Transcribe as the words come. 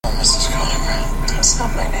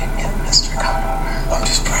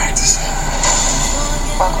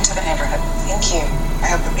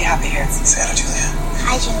Say hello, Julia.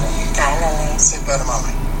 Hi, Julia. Hi, Lily. Say bye to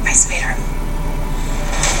Mommy. Hi, sweetheart.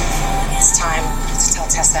 It's time to tell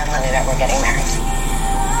Tessa and Lily that we're getting married.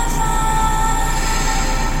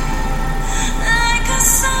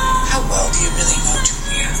 How well do you really know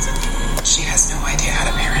Julia? She has no idea how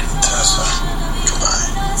to parent. Tessa, goodbye.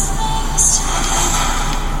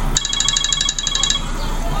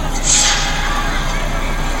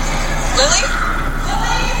 Lily?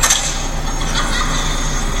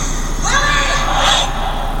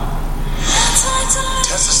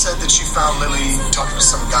 Tessa said that she found Lily talking to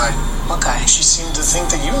some guy. What guy? She seemed to think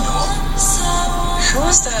that you knew him. Who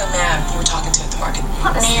was the man you were talking to at the market?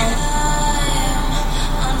 What man?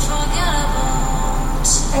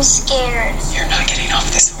 I'm scared. You're not getting off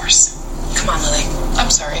this horse. Come on, Lily. I'm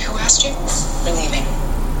sorry. Who asked you? We're leaving.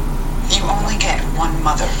 You only get one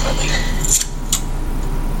mother, Lily.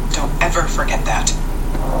 Don't ever forget that.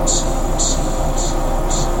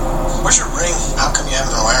 Where's your ring? How come you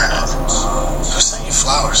haven't been wearing it? Who sent you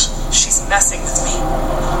flowers? She's messing with me.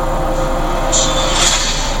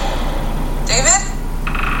 David?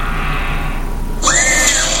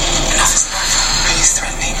 Enough is enough. Are you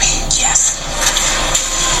threatening me? Yes.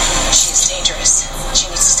 She is dangerous. She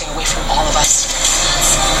needs to stay away from all of us.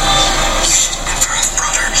 You should never have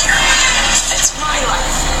brought her here. It's my life,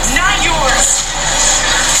 not yours.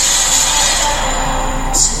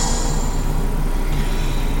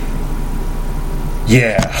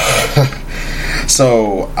 Yeah.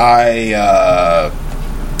 So I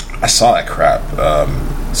saw that crap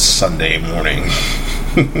Sunday morning.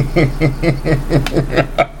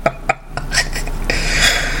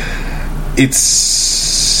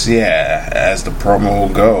 It's, yeah, as the promo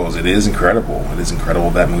goes, it is incredible. It is incredible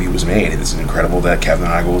that movie was made. It is incredible that Katherine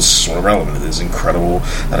Heigl is sort of relevant. It is incredible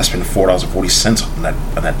that I spent $4.40 on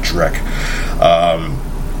that dreck.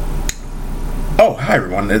 Oh, hi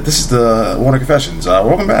everyone. This is the Warner Confessions.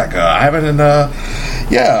 Welcome back. I haven't,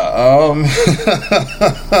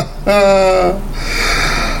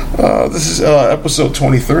 this is episode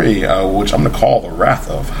 23, which I'm going to call The Wrath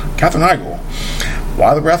of Katherine Heigl.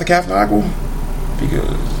 Why The Wrath of Katherine Heigl?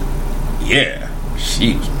 Because, yeah,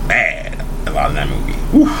 she was mad a lot in that movie.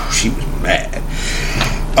 Whew, she was mad.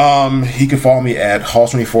 You can follow me at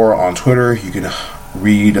Halls24 on Twitter. You can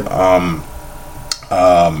read my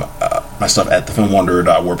stuff at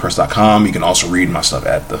thefilmwonder.wordpress.com. You can also read my stuff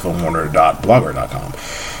at thefilmwonder.blogger.com,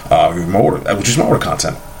 which is my older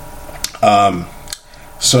content.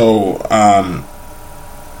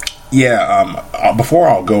 Before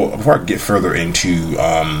I get further into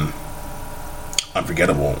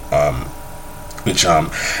Unforgettable, which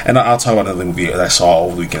and I'll talk about another movie that I saw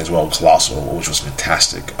over the weekend as well, Colossal, which was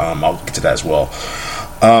fantastic. I'll get to that as well.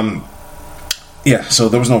 So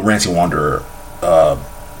there was no Ranty Wanderer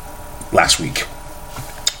last week.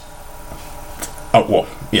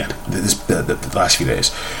 The last few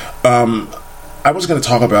days. I was going to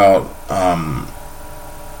talk about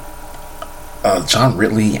John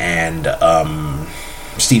Ridley and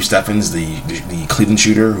Steve Steffens, the Cleveland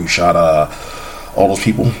shooter who shot all those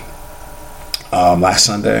people last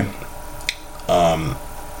Sunday. I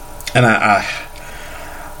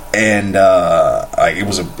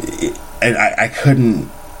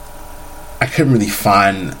couldn't really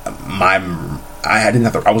find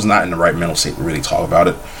I was not in the right mental state to really talk about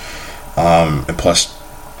it. And plus,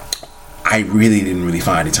 I really didn't really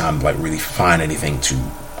find any time to really find anything to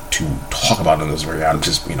talk about in this very item.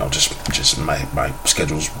 Just my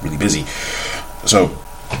schedule's really busy, so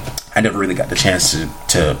I never really got the chance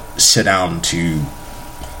to sit down to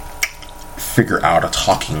figure out a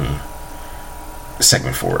talking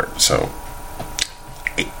segment for it. So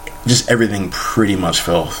just everything pretty much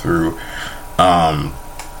fell through.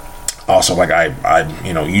 Also,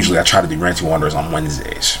 usually I try to do Ranty Wonders on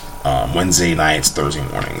Wednesdays, Wednesday nights, Thursday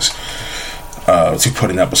mornings, to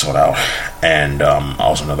put an episode out. And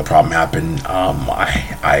also another problem happened.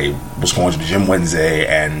 I was going to the gym Wednesday,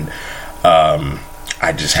 and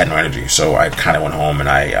I just had no energy, so I kind of went home, and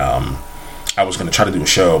I was going to try to do a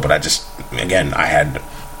show, but I had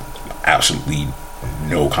absolutely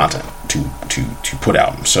no content to put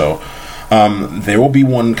out. So there will be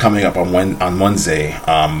one coming up on Wednesday,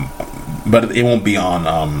 but it won't be on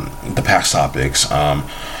the past topics.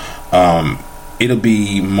 It'll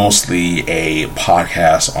be mostly a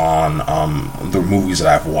podcast on the movies that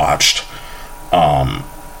I've watched,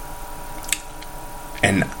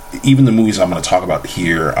 and even the movies I'm going to talk about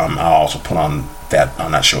here. I'll also put on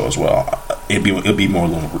that show as well. It'll be more a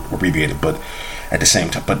little abbreviated, but at the same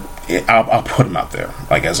time, I'll put them out there,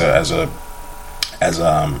 like as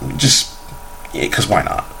just because why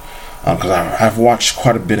not? because I've watched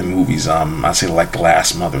quite a bit of movies. I'd say like the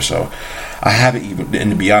last month or so. I haven't even,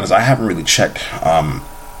 and to be honest, I haven't really checked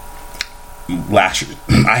last year.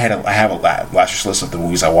 I have a last year's list of the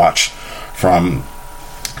movies I watched from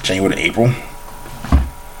January to April.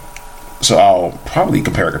 So I'll probably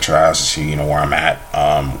compare and contrast to see, where I'm at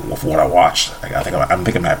with what I watched. I think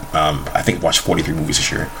I'm at. I think I watched 43 movies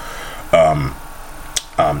this year,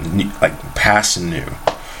 like past and new.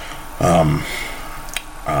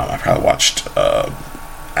 I probably watched.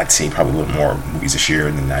 I'd say probably a little more movies this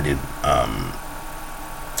year than I did.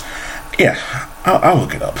 Yeah, I'll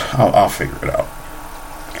look it up. I'll figure it out.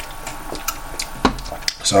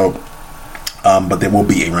 So, but there will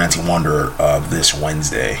be a Ranting Wonder this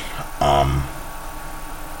Wednesday.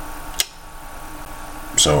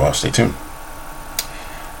 So stay tuned.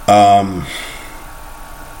 I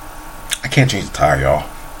can't change the tire, y'all.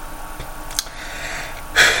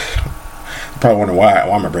 You're probably wondering why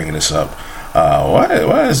am I bringing this up?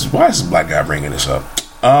 Why is this black guy bringing this up?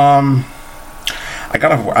 I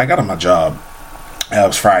got on my job. It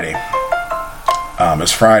was Friday.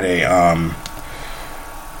 It's Friday.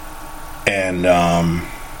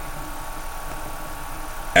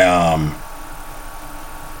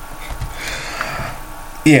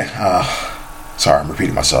 Sorry, I'm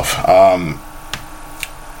repeating myself. I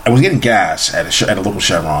was getting gas at a local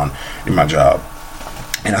Chevron in my job,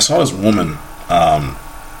 and I saw this woman.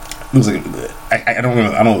 It was like, I don't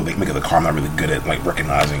know the make of the car. I'm not really good at like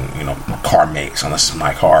recognizing car makes unless it's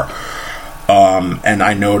my car. And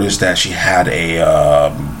I noticed that she had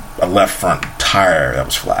a left front tire that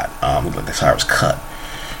was flat. Looked like the tire was cut.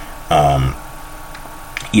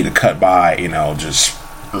 Either cut by just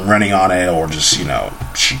running on it, or just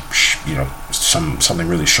she something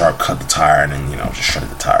really sharp cut the tire and then just shredded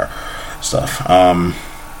the tire stuff. And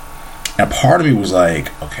part of me was like,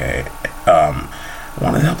 okay, I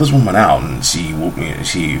want to help this woman out and see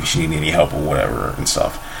if she needed any help or whatever and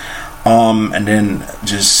stuff. And then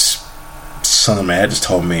just something in my head just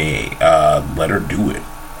told me, let her do it.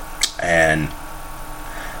 And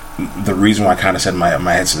the reason why I kind of said my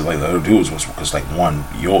head said like let her do it was because like, one,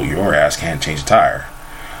 your ass can't change the tire,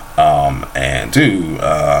 and two,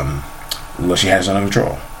 she has it under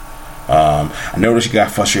control. I noticed she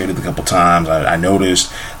got frustrated a couple times. I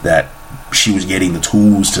noticed that she was getting the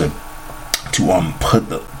tools to put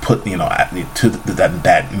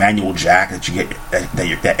that manual jack that you get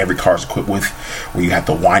that every car is equipped with, where you have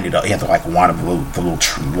to wind it up. You have to like wind up the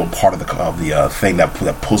little part of the thing that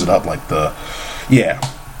pulls it up, like the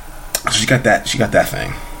So she got that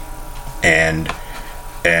thing, and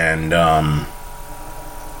and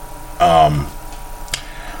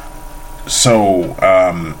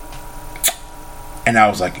I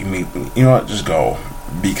was like, you know what, just go,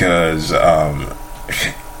 because I'm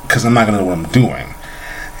not gonna know what I'm doing.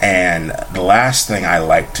 And the last thing I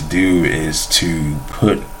like to do is to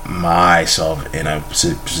put myself in a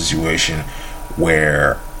situation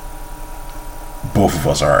where both of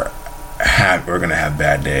us are gonna have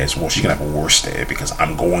bad days. Well, she's gonna have a worse day because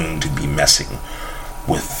I'm going to be messing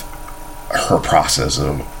with her process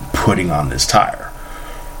of putting on this tire.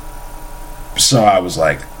 So I was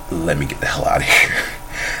like, let me get the hell out of here.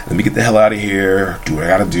 Let me get the hell out of here. Do what I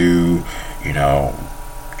gotta do. I'll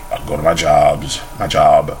go to my job,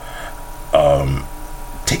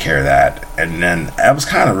 take care of that. And then that was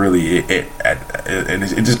kind of really it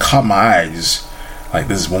just caught my eyes. Like,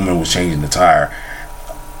 this woman was changing the tire,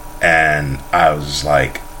 and I was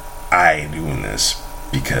like, I ain't doing this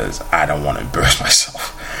because I don't want to embarrass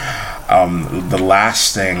myself. The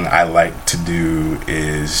last thing I like to do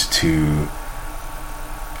is to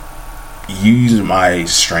use my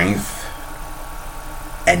strength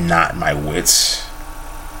and not my wits,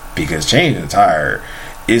 because changing the tire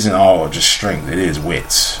isn't all just strength, it is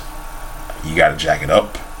wits. You gotta jack it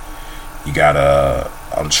up, you gotta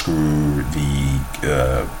unscrew the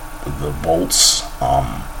bolts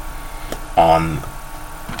on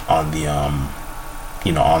the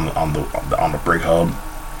brake hub,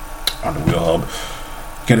 on the wheel hub.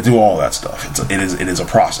 You gotta do all that stuff. It is a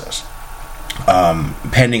process.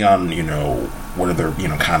 Depending on what other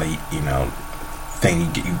kind of thing you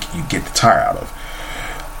get the tire out of.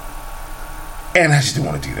 And I just didn't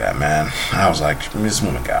want to do that, man. I was like, this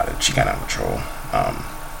woman got it. She got it under control. I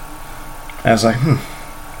was like,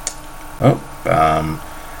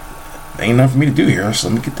 ain't nothing for me to do here, so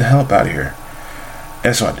let me get the hell up out of here.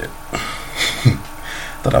 And so I did.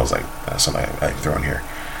 Thought I was like, that's something I throw in here.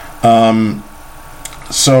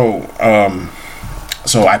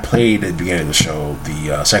 So I played at the beginning of the show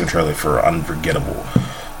the second trailer for Unforgettable,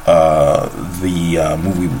 the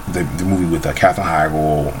movie with Katherine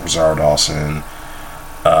Heigl, Rosario Dawson,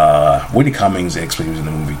 Whitney Cummings actually was in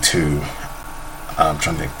the movie too. I'm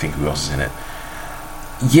trying to think who else is in it.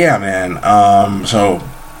 Yeah, man. I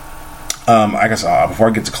guess before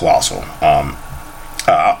I get to Colossal,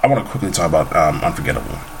 I want to quickly talk about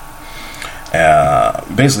Unforgettable.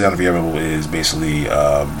 Basically, Unforgettable is basically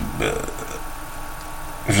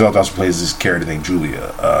Rosario Dawson plays this character named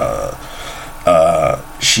Julia.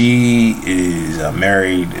 She is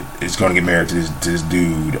married. Is going to get married to this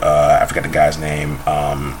dude. I forgot the guy's name.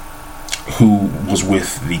 Who was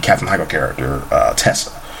with the Katherine Heigl character,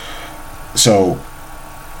 Tessa. So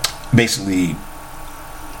basically,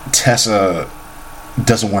 Tessa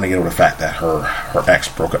doesn't want to get over the fact that her ex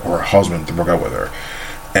broke up, or her husband broke up with her,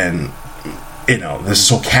 and this is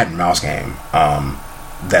whole cat and mouse game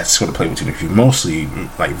that's sort of played between the two, mostly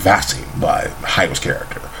like vastly by Heigl's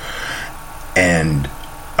character, and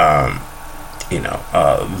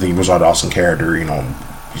the Rosario Dawson character,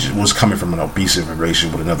 was coming from an abusive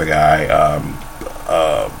relationship with another guy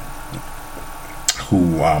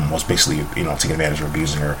who was basically taking advantage of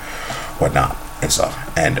abusing her, whatnot and stuff,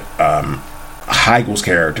 and Heigl's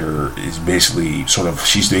character is basically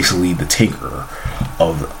she's basically the tinker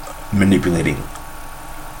of manipulating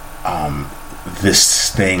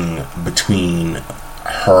this thing between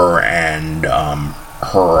her and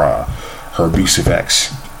her abusive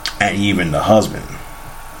ex, and even the husband,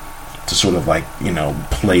 to sort of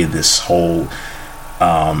play this whole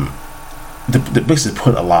basically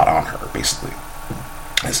put a lot on her basically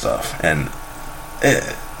and stuff. And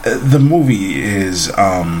the movie is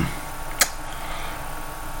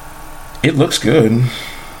it looks good,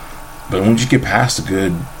 but once you get past the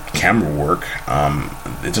good camera work,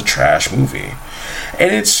 it's a trash movie.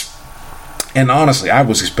 And honestly, I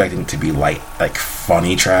was expecting it to be like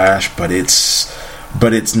funny trash, but it's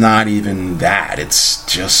not even that. It's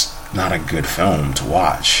just not a good film to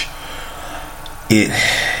watch.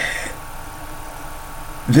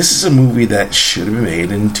 This is a movie that should have been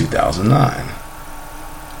made in 2009.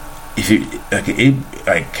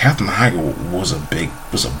 Katherine Heigl was a big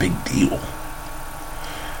deal.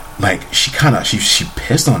 She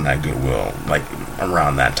pissed on that goodwill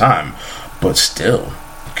around that time, but still,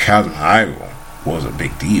 Katherine Heigl was a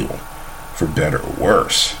big deal, for better or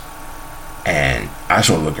worse. And I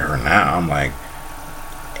sort of look at her now, I'm like,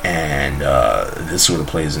 and this sort of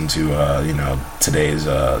plays into today's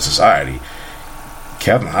society.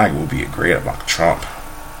 Katherine Heigl would be a great Ivanka Trump.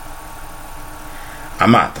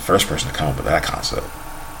 I'm not the first person to come up with that concept,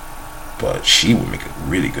 but she would make a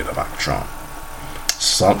really good Ivanka Trump.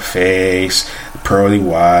 Slump face, pearly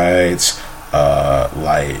whites,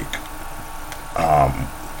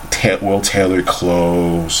 well-tailored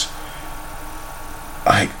clothes,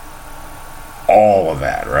 all of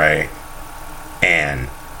that, right? And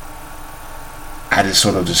I just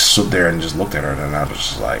sort of just stood there and just looked at her, and I was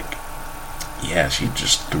just like, yeah, she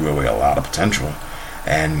just threw away a lot of potential.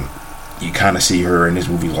 And you kind of see her in this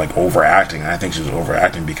movie overacting, and I think she was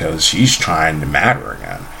overacting because she's trying to matter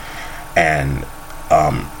again. And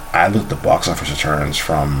I looked at the box office returns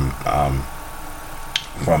from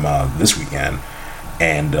this weekend,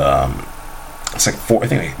 and it's I think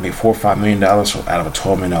they made $4 or $5 million out of a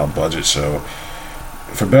 $12 million budget. So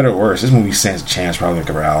for better or worse, this movie stands a chance probably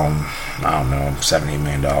around, I don't know, $7-8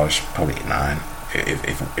 million, probably 8-9,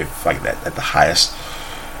 if like that at the highest.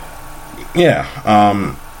 Yeah,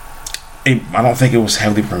 I don't think it was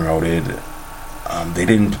heavily promoted. They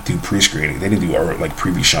didn't do pre-screening. They didn't do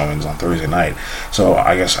preview showings on Thursday night. So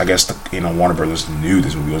I guess Warner Brothers knew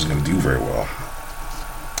this movie wasn't going to do very well,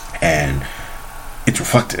 and it's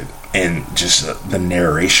reflected in just the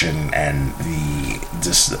narration and the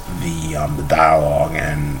dialogue,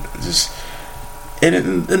 and just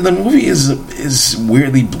and the movie is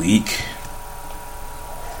weirdly bleak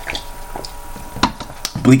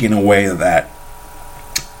in a way that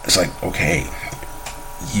it's okay.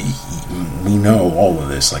 We know all of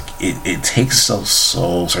this. It takes itself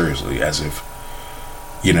so seriously, as if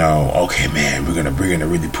okay, man, we're gonna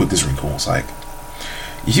really put this wrinkle. It's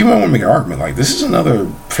if you want to make an argument, this is another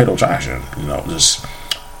Fatal Attraction, just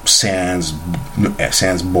sans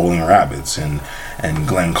Bowling Rabbits and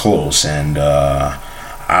Glenn Close, and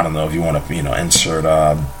I don't know if you want to insert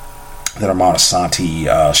that Armand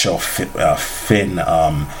Asante show Finn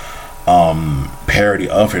parody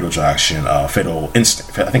of Fatal Attraction, Fatal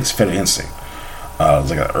Instinct. I think it's Fatal Instinct. It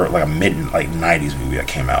was like a mid 90s movie that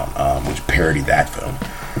came out, which parodied that film.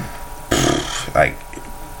 I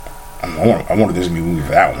wonder if there's gonna be a movie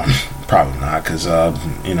for that one. Probably not, because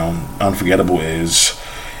Unforgettable is,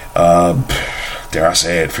 dare I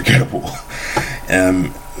say it, forgettable.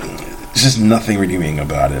 There's just nothing redeeming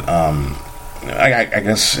about it. I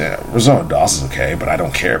guess Rosario Dawson's okay, but I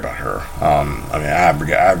don't care about her. I mean, I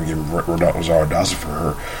would give Rosario Dawson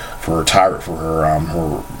for her tirade, for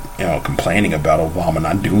her complaining about Obama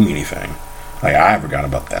not doing anything. Like, I forgot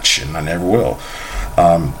about that shit, and I never will.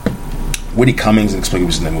 Whitney Cummings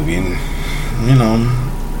was in that movie, and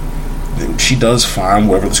she does fine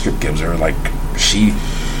whatever the script gives her. Like, she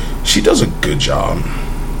does a good job.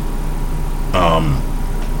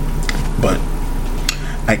 But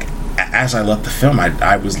like, as I left the film,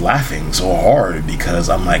 I was laughing so hard because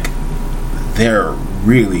I'm like, they're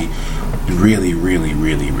really, really, really,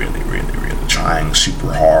 really, really, really, really trying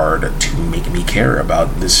super hard to make me care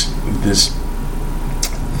about this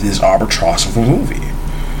albatross of a movie.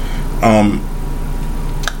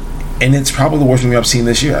 And it's probably the worst movie I've seen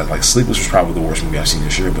this year. Like, Sleepless was probably the worst movie I've seen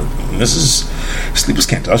this year, but Sleepless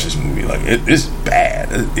can't touch this movie. Like, it's bad.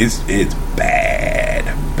 It's bad.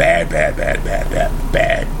 Bad.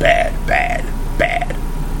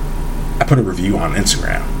 I put a review on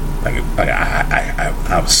Instagram.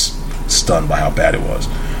 I was stunned by how bad it was.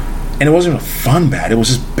 And it wasn't even a fun bad. It was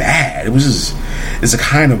just bad. It's a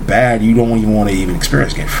kind of bad you don't even want to even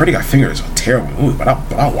experience again. Freddy Got Fingered is a terrible movie, but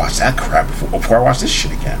I'll watch that crap before I watch this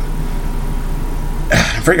shit again.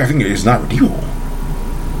 Freddy Got Fingered is not redeemable.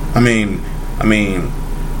 I mean,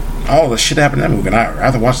 all the shit happened in that movie, and I'd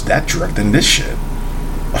rather watch that direct than this shit.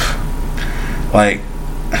 Like,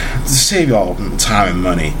 to save y'all time and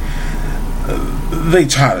money, they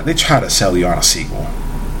try to sell you on a sequel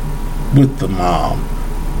with the mom.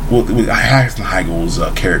 With Heigl's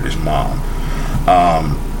character's mom.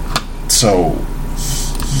 So,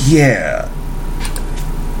 yeah,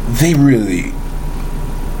 they really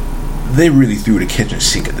threw the kitchen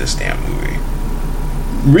sink at this damn movie.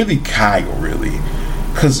 Really, Heigl, really,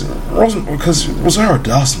 because Rosario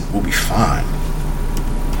Dawson will be fine.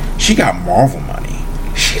 She got Marvel money.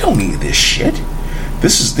 She don't need this shit.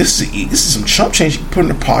 This is some chump change she can put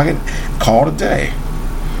in her pocket and call it a day.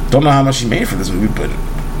 Don't know how much she made for this movie, but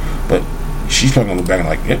she's probably gonna look back and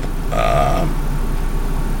like, yep,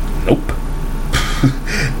 nope.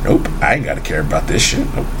 Nope, I ain't gotta care about this shit.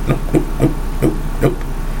 Nope.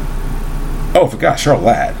 Oh, I forgot, Cheryl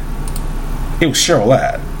Ladd. It was Cheryl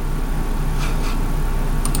Ladd.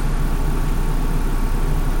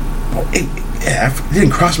 Oh, it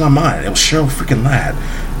didn't cross my mind. It was Cheryl freaking Ladd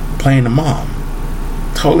playing the mom.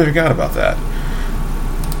 Totally forgot about that.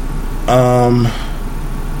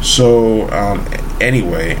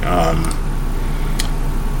 Anyway, I'm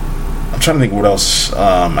trying to think what else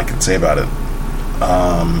I can say about it.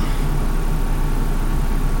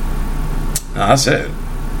 No, that's it.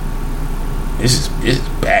 It's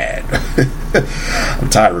bad. I'm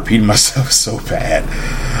tired of repeating myself. It's so bad.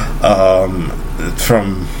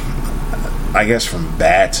 From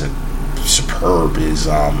bad to superb is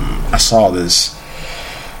I saw this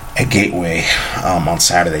at Gateway on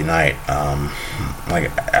Saturday night. As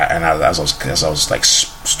I was like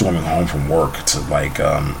storming home from work to like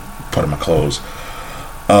put on my clothes.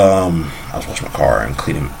 I was washing my car and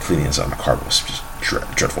cleaning inside my car. It was just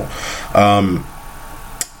dreadful.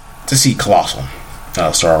 To see Colossal,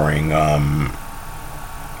 starring Anne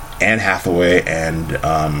Hathaway and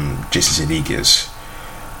Jason Sudeikis.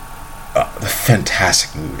 The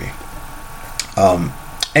fantastic movie. And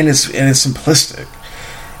it's simplistic.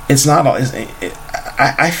 It's not.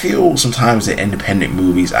 I feel sometimes that independent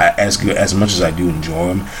movies, as much as I do enjoy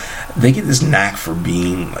them, they get this knack for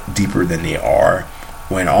being deeper than they are.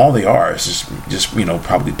 When all they are is just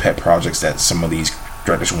probably pet projects that some of these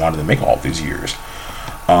directors wanted to make all these years.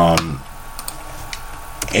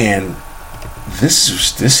 And this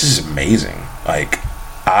is amazing. Like,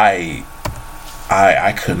 I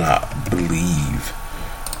could not believe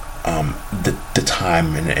the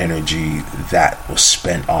time and the energy that was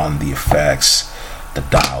spent on the effects, the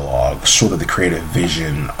dialogue, sort of the creative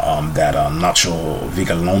vision that Nacho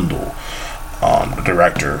Vigalondo, the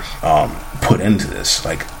director, put into this.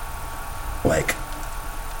 Like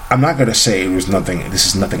I'm not gonna say this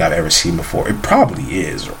is nothing I've ever seen before. It probably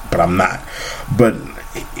is, but I'm not. But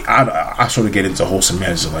I sort of get into whole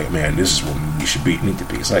semantics of like, man, this is what you should need to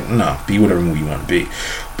be. It's like, no, be whatever movie you want to be.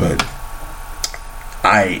 But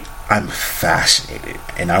I'm fascinated,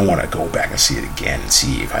 and I want to go back and see it again and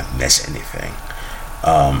see if I miss anything,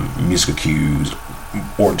 musical cues,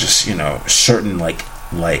 or just certain like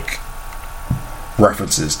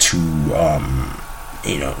references to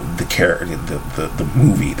the character, the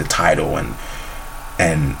movie, the title, and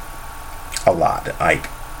a lot. Like,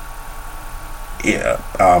 yeah,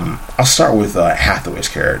 I'll start with Hathaway's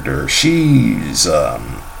character. She's a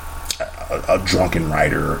drunken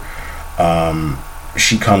writer.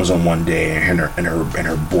 she comes on one day and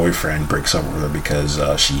her boyfriend breaks up with her because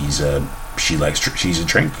she's a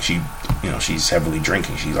drink. She's heavily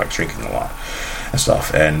drinking. She likes drinking a lot and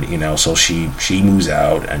stuff. And so she moves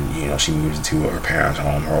out, and she moves into her parents'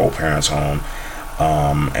 home, her old parents' home.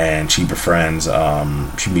 And she befriends.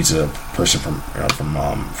 She meets a person from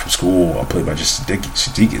school, played by just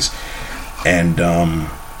Sudeikis, and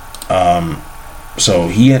so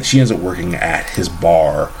she ends up working at his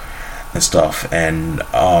bar and stuff, and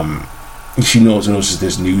she notices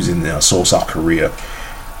there's news in Seoul, South Korea.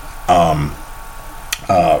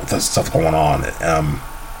 There's stuff going on,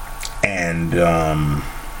 and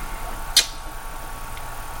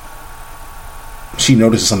she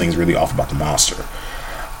notices something's really off about the monster.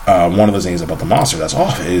 One of the things about the monster that's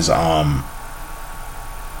off is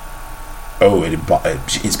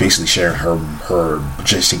it's basically sharing her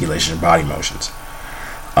gesticulation and body motions.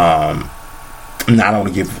 Now I don't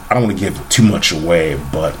want to give too much away,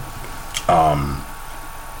 but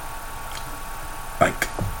like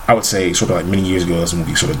I would say, sort of like many years ago, this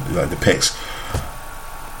movie sort of like depicts,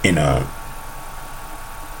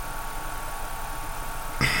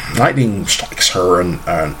 lightning strikes her and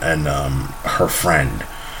her friend,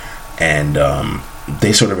 and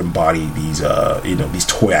they sort of embody these these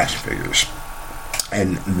toy action figures,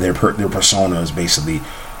 and their personas basically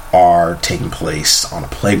are taking place on a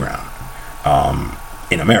playground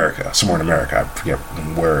in America, somewhere in America. I forget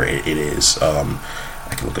where it is.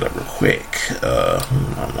 I can look it up real quick.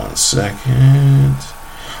 Hold on 1 second.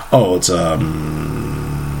 Oh, it's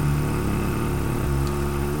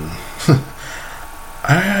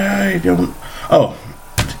I don't. Oh,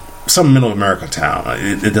 some middle America town.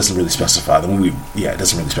 It doesn't really specify the movie. Yeah, it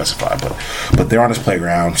doesn't really specify, but they're on this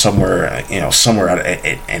playground somewhere. Somewhere out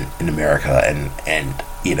in America, and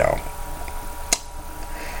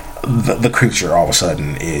the creature all of a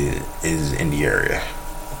sudden is in the area,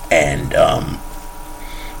 and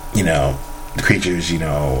the creatures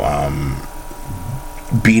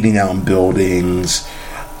beating down buildings,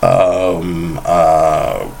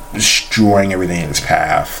 destroying everything in its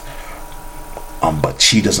path. But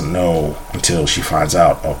she doesn't know until she finds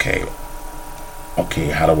out. Okay,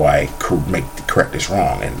 how do I correct this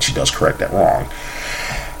wrong? And she does correct that wrong.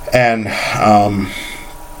 And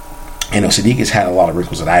Sudeikis had a lot of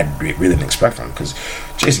wrinkles that I really didn't expect from him, because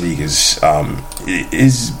Jason Sudeikis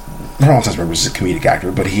is for all intents and purposes a comedic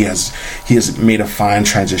actor, but he has made a fine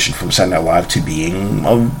transition from Saturday Night Live to being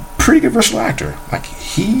a pretty good versatile actor. Like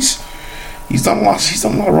he's done a lot. He's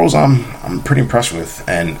done a lot of roles I'm pretty impressed with,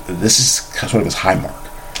 and this is sort of his high mark.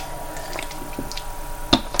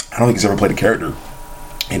 I don't think he's ever played a character,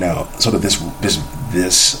 sort of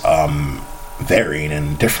this varied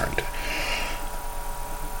and different.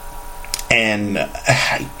 And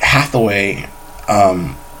Hathaway,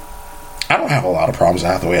 I don't have a lot of problems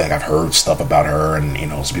with Hathaway. Like I've heard stuff about her, and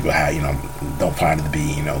some people don't find it to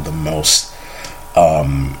be the most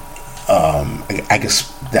I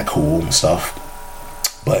guess that cool and stuff.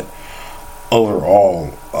 But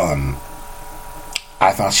overall,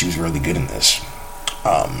 I thought she was really good in this.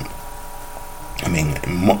 I mean,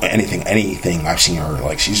 anything I've seen her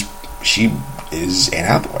like, she is Anne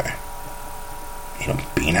Hathaway.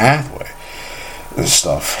 Being Hathaway and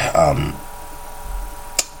stuff.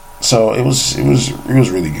 So it was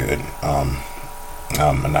really good.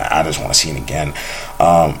 And I just want to see it again.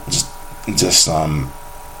 Just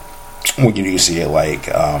when you do see it, like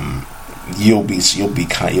you'll be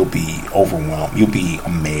overwhelmed. You'll be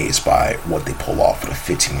amazed by what they pull off with a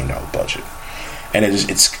 $15 million budget. And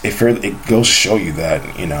it goes to show you that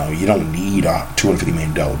you don't need a $250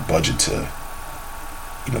 million budget to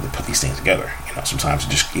put these things together. Sometimes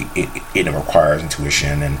it requires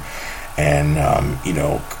intuition and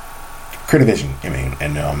creative vision. I mean,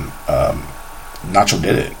 and Nacho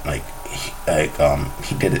did it.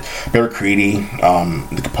 He did it. Barry Creedy,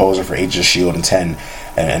 the composer for Agents of S.H.I.E.L.D.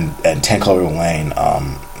 and 10 Cloverfield Lane,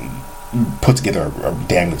 put together a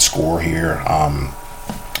damn good score here.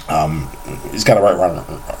 It's got a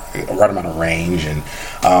right amount of range and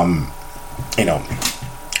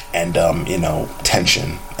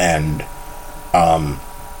tension and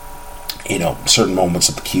certain moments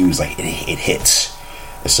of the cues, like it hits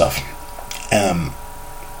and stuff.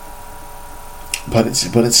 But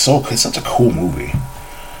it's such a cool movie,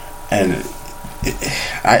 and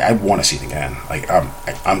I want to see it again. Like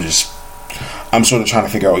I'm sort of trying to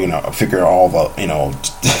figure all the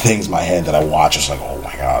things in my head that I watch. It's like, oh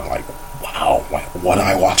my god, like wow, like what am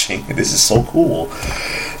I watching? This is so cool.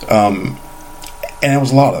 And there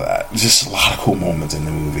was a lot of that. Just a lot of cool moments in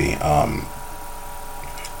the movie.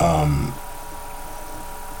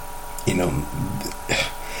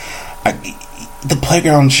 the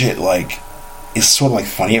playground shit, like, is sort of like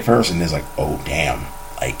funny at first, and it's like, oh damn,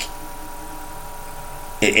 like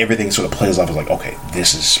everything sort of plays off as like, okay,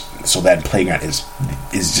 this is, so that playground is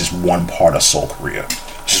just one part of Seoul, Korea,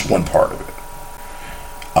 just one part of it.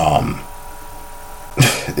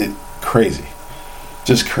 Crazy,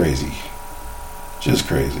 just crazy.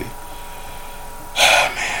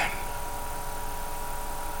 Man,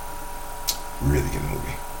 really good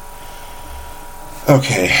movie.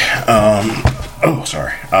 Okay, oh,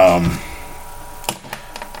 sorry.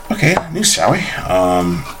 Okay, news, shall we?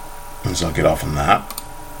 So I'll get off on that.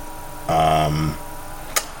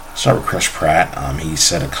 Start with Chris Pratt. He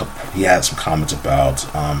said he had some comments about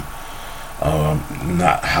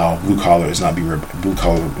not how blue collar movies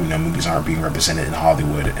aren't being represented in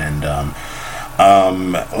Hollywood, and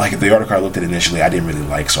like the article I looked at initially, I didn't really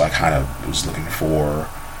like, so I kind of was looking for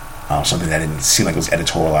something that didn't seem like it was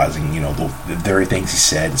editorializing, the very things he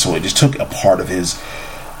said. So it just took a part of his.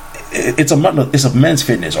 It's a men's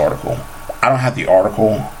fitness article. I don't have the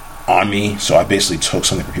article on me, so I basically took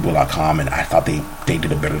something from people.com, and I thought they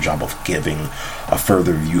did a better job of giving a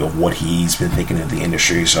further view of what he's been thinking of the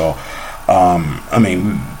industry. So I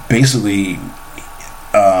mean, basically,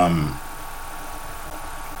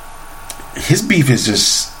 his beef is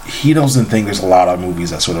just, he doesn't think there's a lot of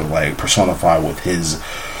movies that sort of like personify with his,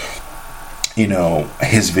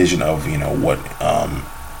 his vision of, what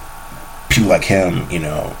people like him,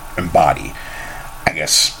 embody, I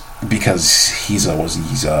guess, because he's a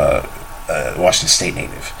Washington State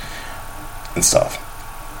native and stuff.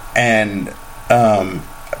 And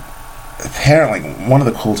apparently one of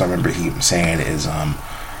the quotes I remember him saying is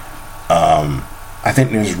I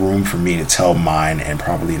think there's room for me to tell mine and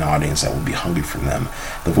probably an audience that will be hungry for them.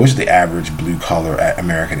 The voice of the average blue collar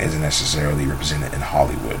American isn't necessarily represented in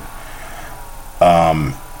Hollywood.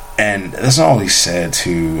 And that's not all he said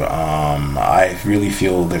too. I really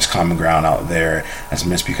feel there's common ground out there that's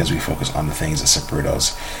missed because we focus on the things that separate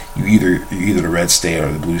us. You're either the red state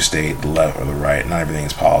or the blue state, the left or the right. Not everything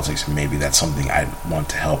is politics, and maybe that's something I want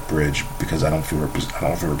to help bridge because I don't feel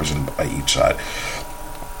represented by each side.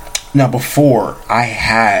 Now, before I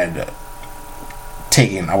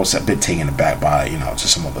was a bit taken aback by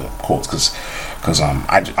just some of the quotes because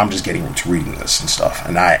I'm just getting to reading this and stuff,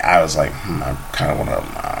 and I was like, I kind of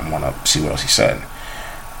want to see what else he said,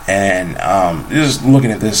 and just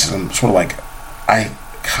looking at this, I'm sort of like, I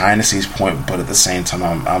kind of see his point, but at the same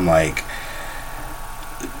time, I'm like,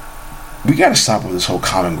 we got to stop with this whole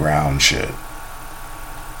common ground shit.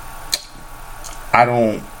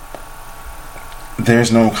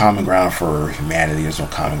 There's no common ground for humanity. There's no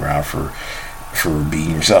common ground for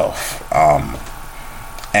being yourself.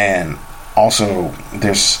 And also,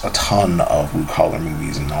 there's a ton of blue collar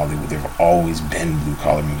movies in Hollywood. There have always been blue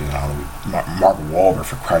collar movies in Hollywood. Mark Wahlberg,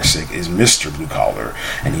 for Christ's sake, is Mr. Blue Collar,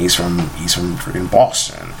 and he's from freaking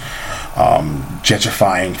Boston,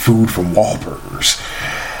 gentrifying food from Wahlburgers.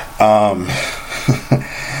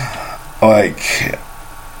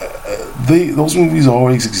 Those movies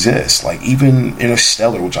always exist. Like even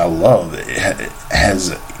Interstellar, which I love,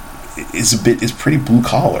 is pretty blue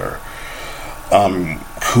collar.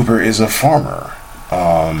 Cooper is a farmer,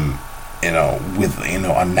 with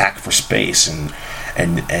a knack for space and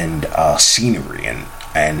scenery and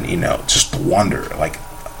just wonder. Like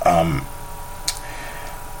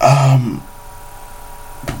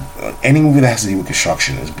any movie that has to do with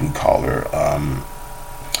construction is blue collar.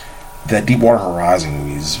 That Deepwater Horizon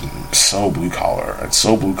movie is so blue collar. It's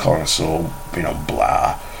so blue collar, so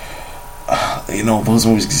blah. Those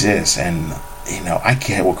movies exist, and I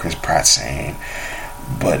get what Chris Pratt's saying,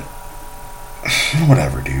 but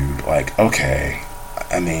whatever, dude. Like, okay,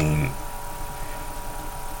 I mean,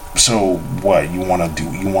 so what you want to do?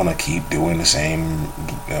 You want to keep doing the same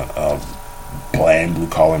bland blue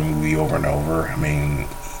collar movie over and over? I mean,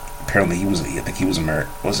 apparently I think he was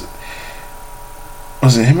American. Was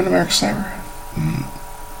it him in American Sniper?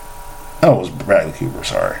 Oh, it was Bradley Cooper.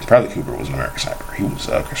 Sorry, Bradley Cooper was an American Sniper. He was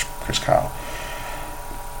Chris Kyle.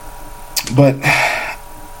 But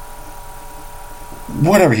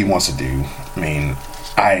whatever he wants to do, I mean,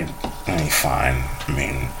 fine. I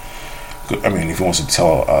mean, if he wants to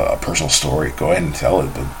tell a personal story, go ahead and tell it.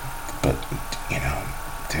 But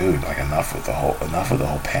dude, like enough of the whole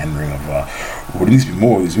pandering of there needs to be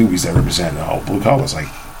more of these movies that represent the whole blue collars, like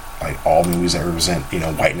all movies that represent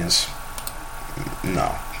whiteness.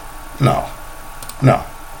 No.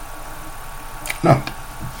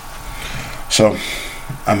 So,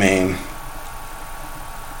 I mean,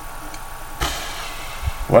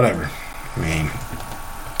 whatever. I mean,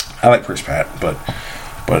 I like Chris Pratt, but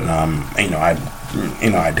I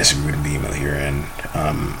disagree with him vehemently here, and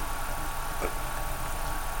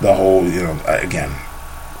the whole, again,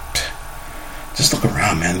 just look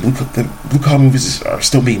around, man. The blue collar movies are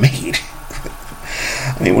still being made.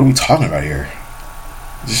 I mean, what are we talking about here?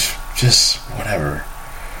 Just whatever.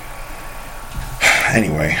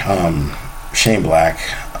 Anyway, Shane Black,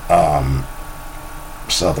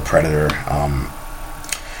 saw The Predator.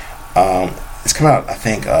 It's come out, I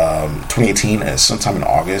think, 2018, sometime in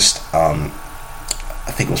August.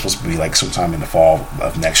 I think it was supposed to be like sometime in the fall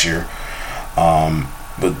of next year.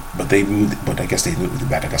 But they moved. But I guess they moved it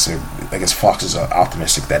back. I guess Fox is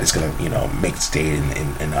optimistic that it's gonna make its date,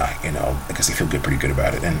 and I guess they feel pretty good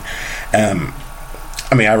about it. And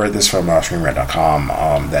I mean, I read this from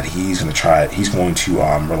ScreenRant.com that he's going to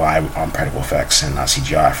rely on practical effects and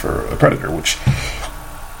CGI for a Predator, which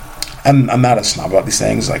I'm not a snob about these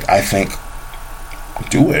things. Like, I think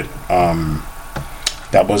do it.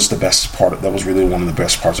 That was the best part. That was really one of the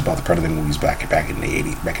best parts about the Predator movies back in the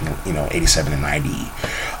 80s, back in 87 and 90.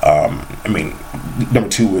 I mean, number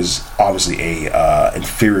 2 was obviously a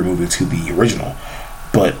inferior movie to the original,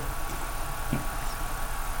 but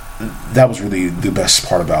that was really the best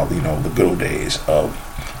part about the good old days of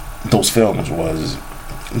those films, was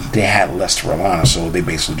they had less to rely on, so they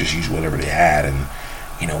basically just used whatever they had, and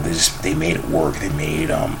they made it work. They made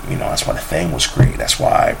that's why The Thing was great. That's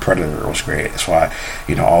why Predator was great. That's why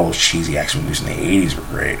all those cheesy action movies in the 80s were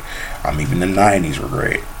great. Even the 90s were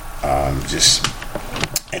great. Just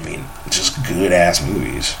good ass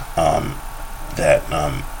movies that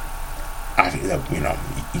I think that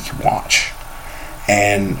you can watch.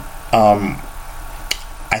 And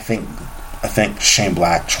I think Shane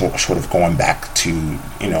Black sort of going back to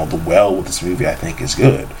the well with this movie, I think, is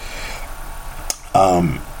good.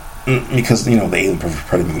 Because the Alien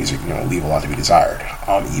Predator movies leave a lot to be desired.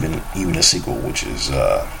 Even a sequel, which is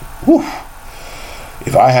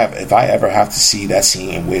if I ever have to see that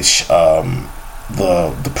scene in which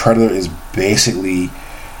the Predator is basically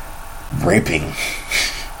raping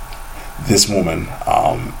this woman,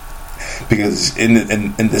 because in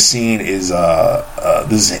the scene is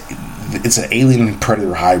it's an alien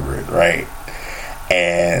predator hybrid, right?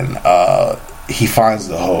 And he finds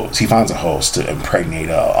a host to impregnate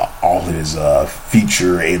all his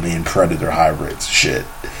future alien predator hybrids shit.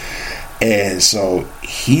 And so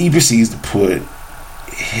he proceeds to put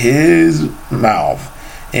his mouth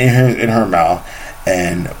in her mouth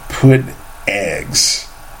and put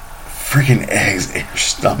freaking eggs in her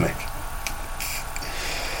stomach.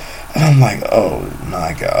 And I'm like, oh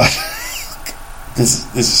my god, this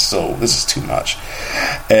is too much.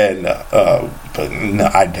 And but no,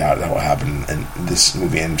 I doubt that will happen in this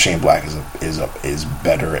movie. And Shane Black is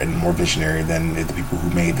better and more visionary than the people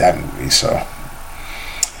who made that movie. So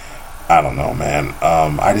I don't know, man.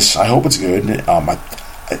 I hope it's good.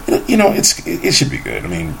 It should be good. I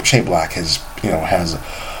mean, Shane Black has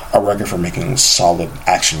a record for making solid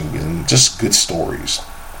action movies and just good stories,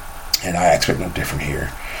 and I expect no different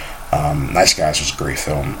here. Nice Guys was a great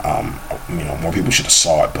film. More people should have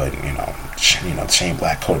saw it, but Shane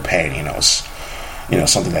Black, Coat of Pain, is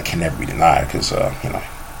something that can never be denied, because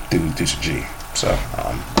dude's a G. So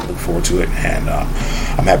looking forward to it, and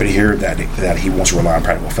I'm happy to hear that he wants to rely on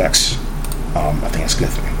practical effects. I think that's a good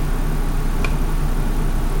thing.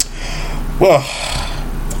 Well,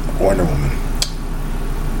 Wonder Woman.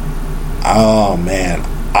 Oh man,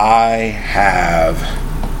 I have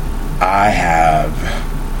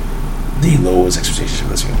the lowest expectations for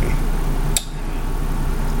this movie.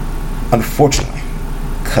 Unfortunately,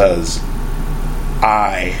 because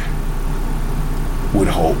I would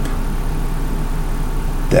hope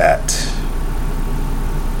that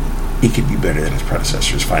it could be better than its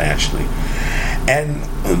predecessors financially. And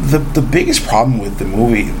the biggest problem with the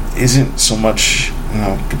movie isn't so much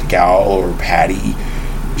the gal or Patty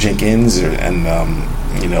Jenkins and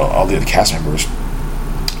all the other cast members.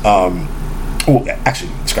 Well,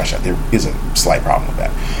 actually, scratch that. There is a slight problem with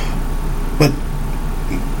that. But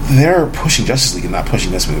they're pushing Justice League and not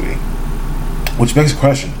pushing this movie, which begs the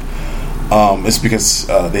question. It's because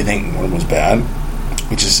they think one was bad,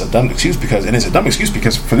 which is a dumb excuse,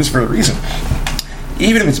 because for this very reason.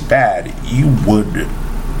 Even if it's bad, you would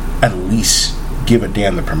at least give a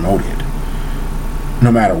damn to promote it,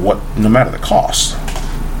 no matter the cost.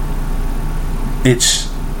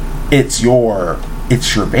 It's your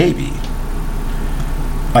baby.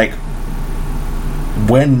 Like,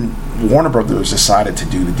 when Warner Brothers decided to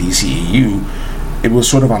do the DCEU, it was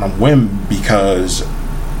sort of on a whim, because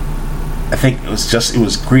I think it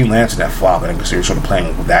was Green Lantern that flopped, because they were sort of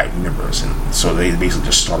playing with that universe, and so they basically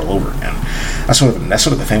just start all over again. That's sort of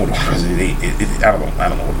the thing with Warner Brothers. I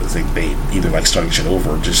don't know what it is. They either like starting shit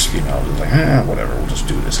over, or just like whatever, we'll just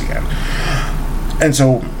do this again. And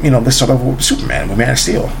so, let's start off with Superman, with Man of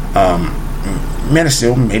Steel. Man of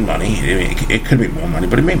Steel made money. It could make more money,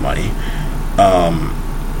 but it made money.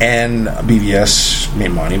 And BVS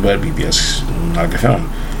made money, but BVS not a good film.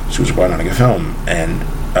 Suicide Squad not a good film. And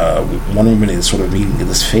Wonder Woman is sort of meeting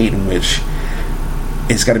this fate in which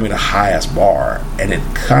it's got to be the highest bar, and it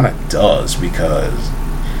kind of does, because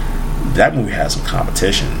that movie has some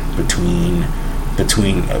competition between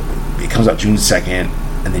it comes out June 2nd,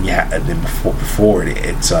 and then before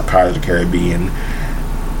it's Pirates of the Caribbean,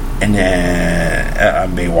 and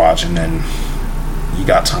then Baywatch, and then you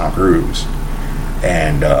got Tom Cruise,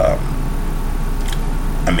 and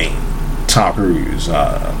Tom Cruise,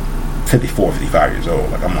 54, 55 years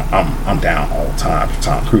old. Like I'm down all the time for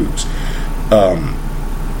Tom Cruise.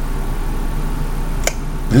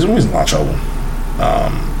 This movie's in a lot of trouble.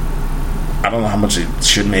 I don't know how much it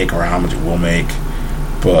should make or how much it will make,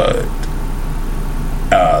 but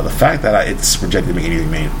the fact that it's projected to make $80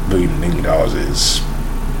 million is,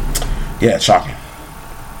 it's shocking.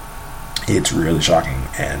 It's really shocking,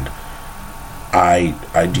 and I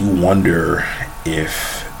do wonder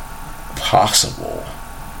if possible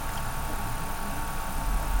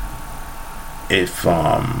if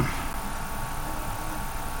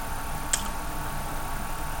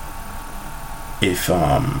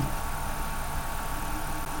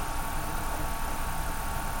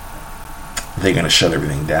they're gonna shut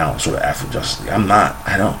everything down sort of after Justice League.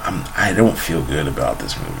 I don't feel good about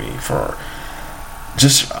this movie for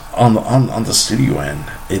just on the studio end.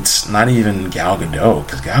 It's not even Gal Gadot,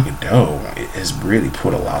 because Gal Gadot has really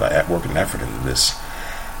put a lot of work and effort into this,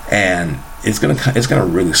 and it's gonna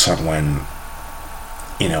really suck when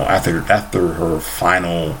after her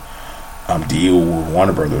final deal with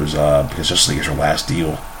Warner Brothers, because Justice League is her last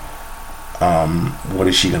deal. What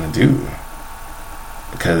is she gonna do?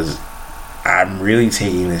 Because I'm really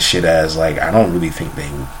taking this shit as like, I don't really think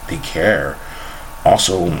they care.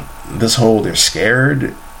 Also, this whole they're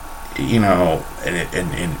scared,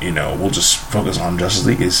 and we'll just focus on Justice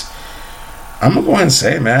League is, I'm gonna go ahead and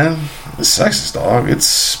say, man, it's sexist, dog.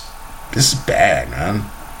 This is bad, man.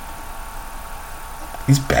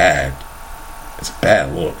 He's bad. It's a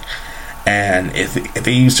bad look. And if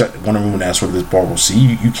they use Wonder Woman as sort of this bar, we'll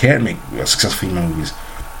see, you can make successful female movies.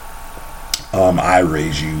 I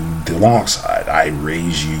Raise You, The Long Side. I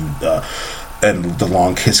Raise You, and The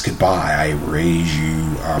Long Kiss Goodbye. I Raise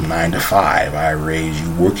You, 9 to 5. I Raise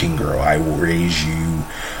You, Working Girl. I Raise You,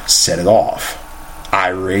 Set It Off. I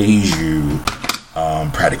Raise You,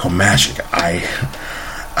 Practical Magic.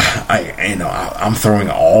 I'm throwing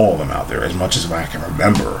all of them out there as much as I can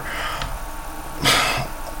remember.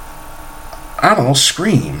 I don't know,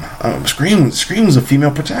 Scream. Scream's a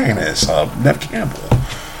female protagonist. Neve Campbell.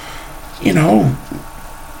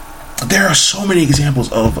 There are so many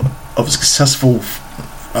examples of successful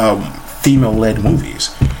female-led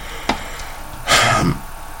movies.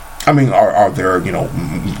 Are there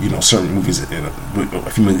certain movies that a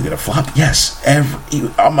female lead that have flopped? Yes, a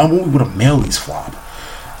movie with a male lead's flop.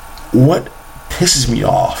 What pisses me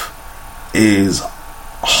off is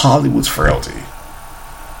Hollywood's frailty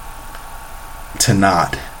to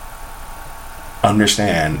not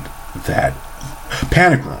understand that.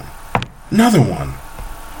 Panic Room, another one.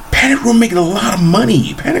 Panic Room making a lot of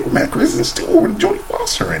money. Panic Room had Kristen Stewart and Jodie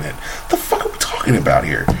Foster in it. The fuck are we talking about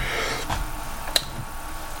here?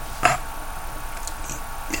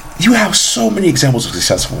 You have so many examples of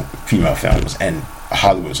successful female films, and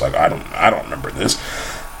Hollywood's like, I don't remember this.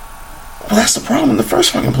 Well, that's the problem in the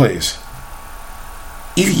first fucking place.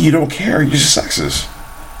 Either you don't care, or you're just sexist.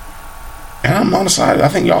 And I'm on the side, I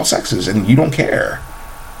think y'all sexist, and you don't care.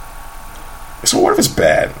 So what if it's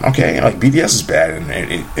bad? Okay, like BVS is bad, and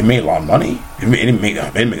it made a lot of money. It didn't make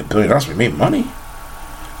 $1 billion, but it made money.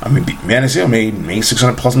 Man of Steel made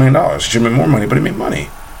 $600+ million. It should have made more money, but it made money.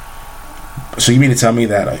 So you mean to tell me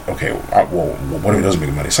that, like, okay, well, what if it doesn't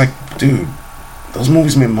make money? It's like, dude, those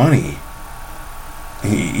movies made money.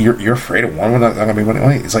 You're afraid of one not gonna make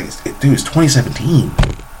money? It's like, dude, it's 2017.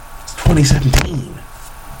 It's 2017.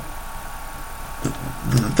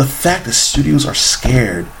 The fact that studios are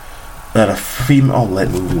scared that a female-led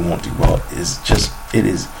movie won't do well is just, it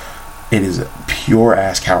is pure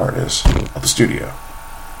ass cowardice of the studio.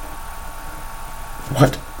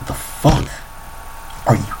 What the fuck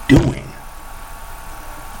are you doing?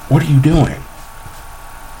 What are you doing?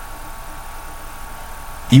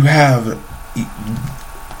 You have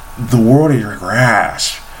the world at your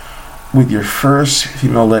grasp with your first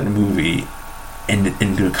female-led movie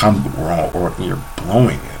into the comic book world, or you're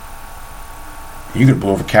blowing it. You're gonna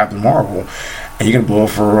blow for Captain Marvel, and you're gonna blow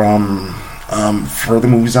for further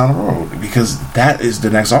movies down the road, because that is the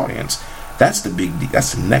next audience. That's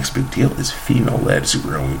that's the next big deal, is female-led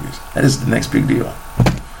superhero movies. That is the next big deal.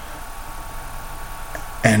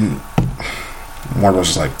 And Warner Bros.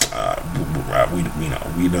 Is like, we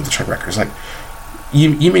know the track record. It's like,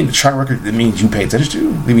 you mean the track record that means you pay attention to?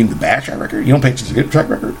 You mean the bad track record? You don't pay attention to the good track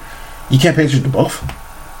record? You can't pay attention to both?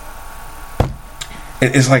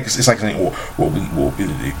 It's like saying,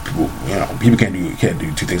 people can't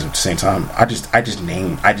do two things at the same time. I just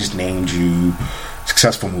named you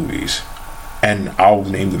successful movies, and I'll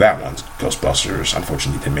name the bad ones. Ghostbusters,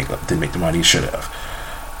 unfortunately, didn't make the money it should have.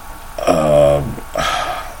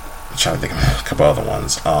 I'm trying to think of a couple other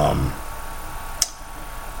ones.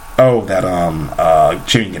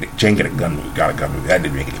 Jane got a gun movie. That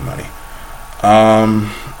didn't make any money.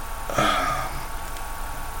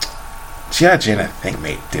 Yeah, Jane, I think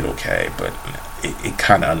did okay, but it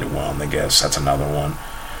kind of underwhelmed, I guess. That's another one.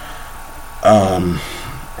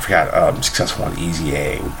 I forgot, successful one, Easy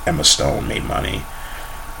A, with Emma Stone, made money.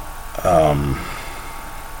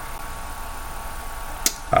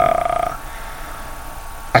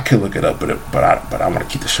 I could look it up, but I want to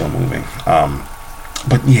keep the show moving.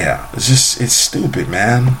 But yeah, it's stupid,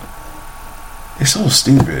 man. It's so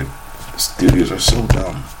stupid. Studios are so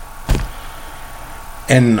dumb.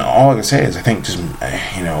 And all I can say is, I think just,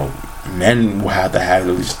 men will have to have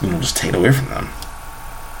at least, just take it away from them.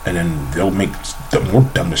 And then they'll make more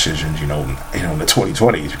dumb decisions, in the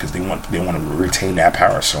 2020s, because they want to retain that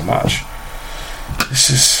power so much. It's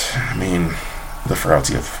just, the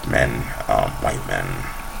frailty of men, white men,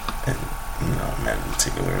 and, men in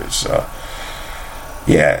particular is,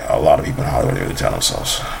 a lot of people in Hollywood, they really tell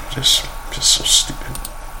themselves, just so stupid.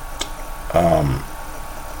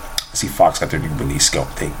 See, Fox got their new release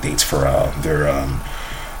dates for their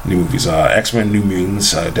new movies. X-Men, New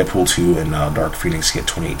Mutants, Deadpool 2, and Dark Phoenix get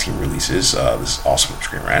 2018 releases. This is awesome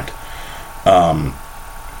Screen Rant.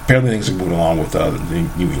 Apparently things are moving along with the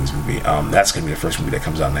New Mutants movie. That's going to be the first movie that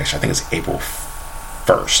comes out next year. I think it's April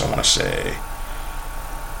 1st, I want to say.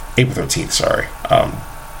 April 13th, sorry.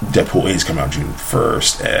 Deadpool is coming out June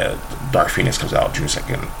 1st. Dark Phoenix comes out November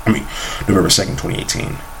 2nd,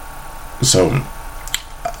 2018. So,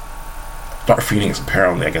 Dark Phoenix,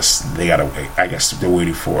 apparently, I guess they're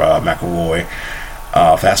waiting for McAvoy,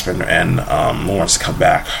 Fassbender, and Lawrence to come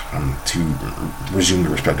back to resume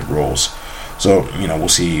their respective roles. So, we'll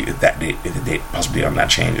see if the date possibly on that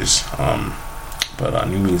changes. But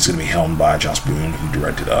New Mutants is going to be helmed by Joss Boone, who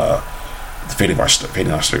directed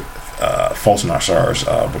Fault in Our Stars,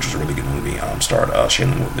 which was a really good movie. Starred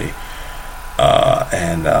Shailene Woodley,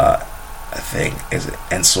 and I think is it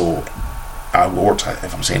Ansel Elgort,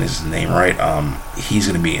 if I'm saying his name right. He's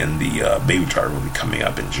going to be in the Baby Driver movie coming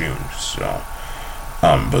up in June. So,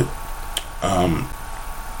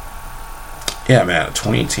 yeah, man,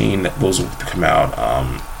 2018, those will come out.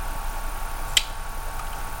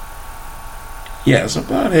 Yeah, that's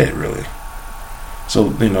about it, really. So,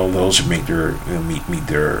 those should make their meet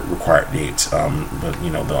their required dates. But the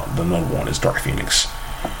notable one is Dark Phoenix.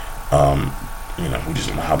 We just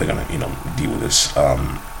don't know how they're gonna deal with this.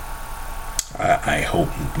 I hope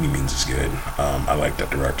New Mutants is good. I like that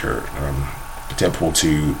director. Deadpool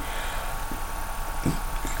 2,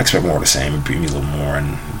 expect more of the same, maybe a little more.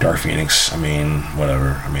 And Dark Phoenix,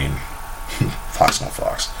 whatever. Fox, not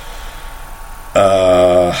Fox.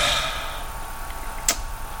 I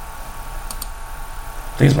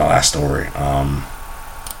think it's my last story.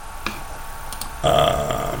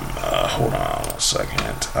 Hold on 1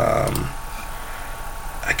 second.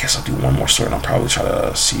 I guess I'll do one more story, and I'll probably try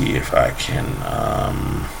to see if I can.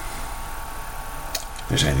 If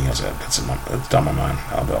there's anything else that's on my mind,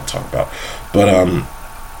 I'll talk about. But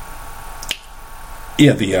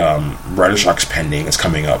the writer's strike's pending. It's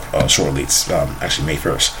coming up shortly. It's actually May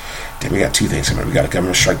 1st. Then we got two things coming up. We got a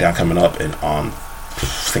government strike down coming up, and on I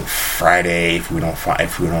think Friday, if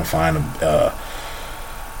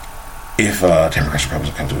Democrats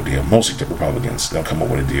Republicans come to a deal, mostly the Republicans, they'll come up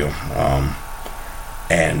with a deal.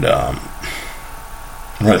 And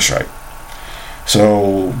writer's strike.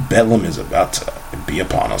 So Bedlam is about to be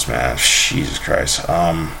upon us, man. Jesus Christ.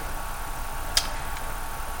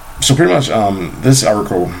 So pretty much, this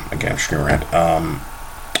article, again, Screen Rant,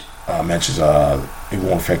 mentions it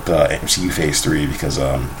won't affect MCU Phase 3 because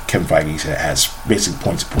Kevin Feige has basically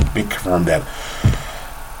confirmed that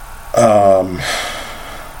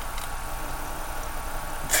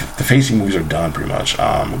the Phase 3 movies are done pretty much.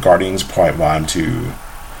 Guardians Part Volume 2,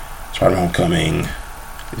 Spider-Man Homecoming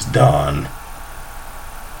is done.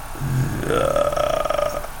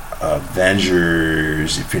 The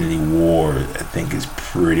Avengers Infinity War, I think, is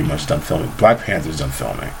pretty much done filming. Black Panther's done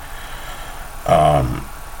filming.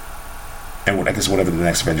 and I guess whatever the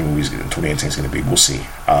next Avenger movie in 2018 is going to be, we'll see.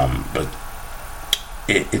 But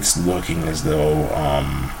it's looking as though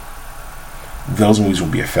those movies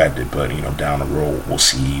won't be affected. But down the road, we'll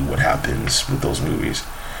see what happens with those movies.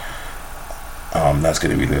 That's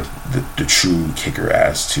going to be the true kicker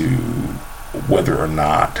as to whether or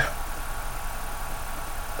not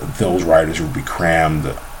those writers will be crammed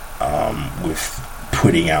with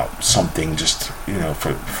putting out something just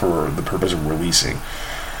for the purpose of releasing.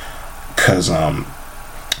 Because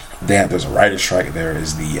there's a writer's strike. There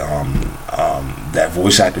is the that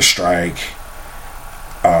voice actor strike.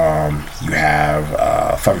 You have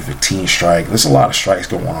 515 strike. There's a lot of strikes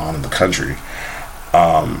going on in the country,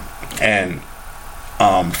 and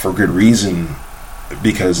for good reason,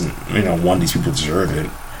 because one, these people deserve it,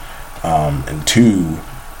 and two,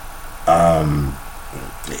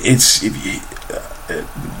 it's if you,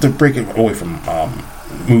 to break it away from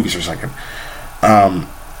movies for a second.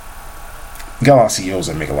 You got a lot of CEOs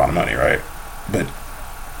that make a lot of money, right? But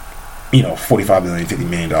 $45 million, $50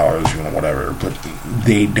 million, whatever. But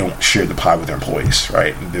they don't share the pie with their employees,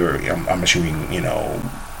 right? I'm assuming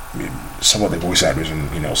some of the voice actors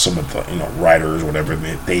and some of the writers, whatever.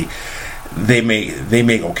 They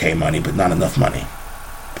make okay money, but not enough money,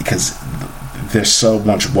 because there's so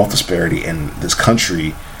much wealth disparity in this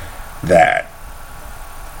country that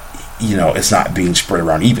it's not being spread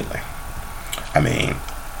around evenly. I mean,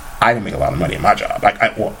 I didn't make a lot of money in my job.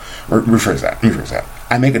 Rephrase that.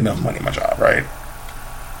 I make enough money in my job, right?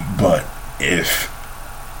 But if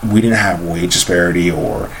we didn't have wage disparity,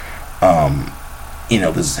 or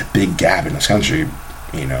there's a big gap in this country,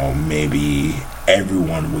 maybe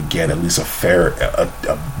everyone would get at least a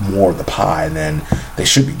more of the pie than they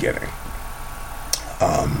should be getting.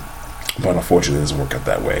 But unfortunately, it doesn't work out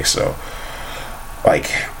that way. So,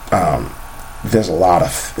 there's a lot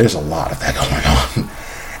of that going on.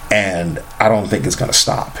 And I don't think it's going to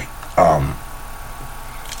stop.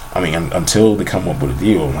 Until they come up with a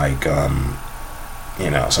deal,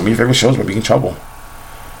 some of your favorite shows might be in trouble,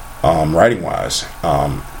 writing wise.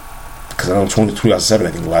 Because I know 2007,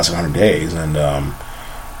 I think the last 100 days, and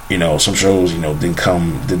some shows, didn't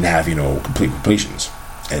have complete completions,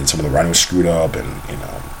 and some of the writing was screwed up, and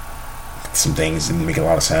some things didn't make a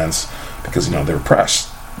lot of sense because they were pressed.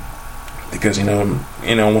 Because when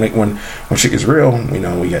shit gets real, you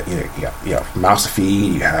got mouths to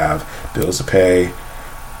feed, you have bills to pay.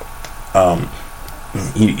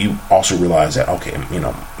 You also realize that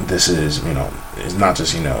this is it's not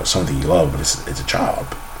just something you love, but it's a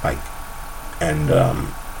job.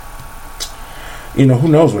 Who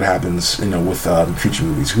knows what happens with future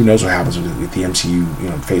movies? Who knows what happens with the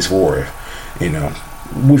MCU Phase 4?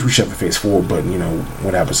 Which we should have Phase 4, but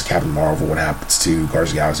what happens to Captain Marvel, what happens to Guardians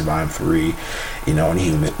of the Galaxy Volume 3, and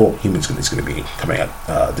Humans is going to be coming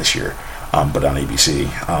out this year, but on ABC.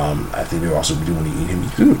 I think they'll also be doing the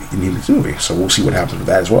Humans movie, so we'll see what happens with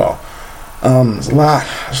that as well. There's a lot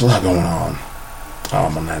going on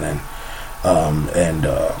that end,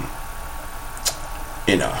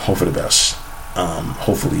 and hope for the best.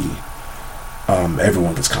 Hopefully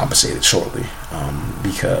everyone gets compensated shortly,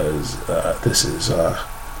 because this is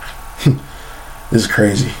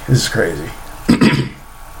crazy. This is crazy.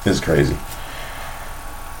 This is crazy.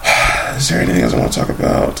 Is there anything else I want to talk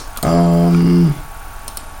about?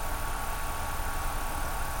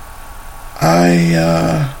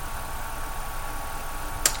 I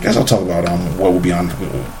guess I'll talk about what will be on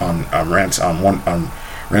Rants and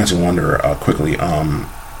Wonder quickly.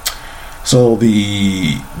 So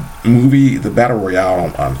the movie, the Battle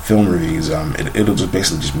Royale film reviews, it'll just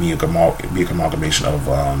basically just be a amalgamation of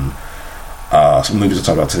some movies I'll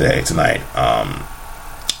talk about tonight.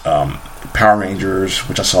 Power Rangers,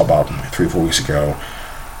 which I saw about 3 or 4 weeks ago.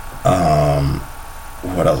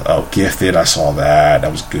 What else? Oh, Gifted, I saw that.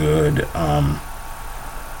 That was good.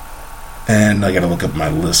 And I gotta look up my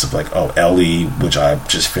list of Ellie, which I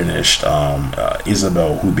just finished.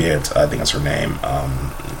 Isabelle Huppert, I think that's her name.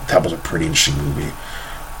 That was a pretty interesting movie.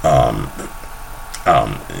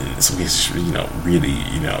 In some cases, really,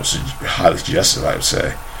 highly suggestive, I would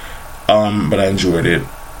say. But I enjoyed it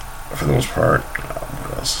for the most part.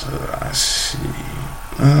 What else did I see?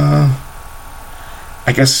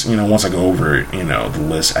 I guess once I go over the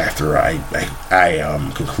list after I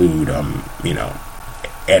conclude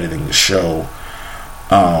editing the show,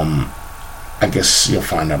 I guess you'll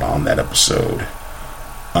find out on that episode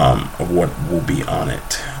of what will be on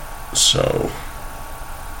it. So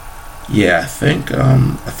yeah, I think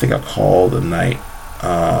I'll call it a night.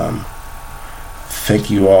 Thank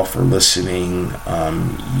you all for listening.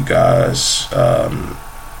 You guys,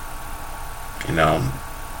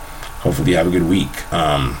 hopefully you have a good week.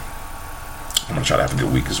 I'm gonna try to have a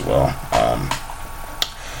good week as well.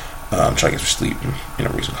 Try to get some sleep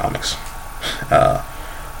and read some comics.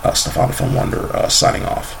 Stefano from Wonder signing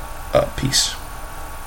off. Peace.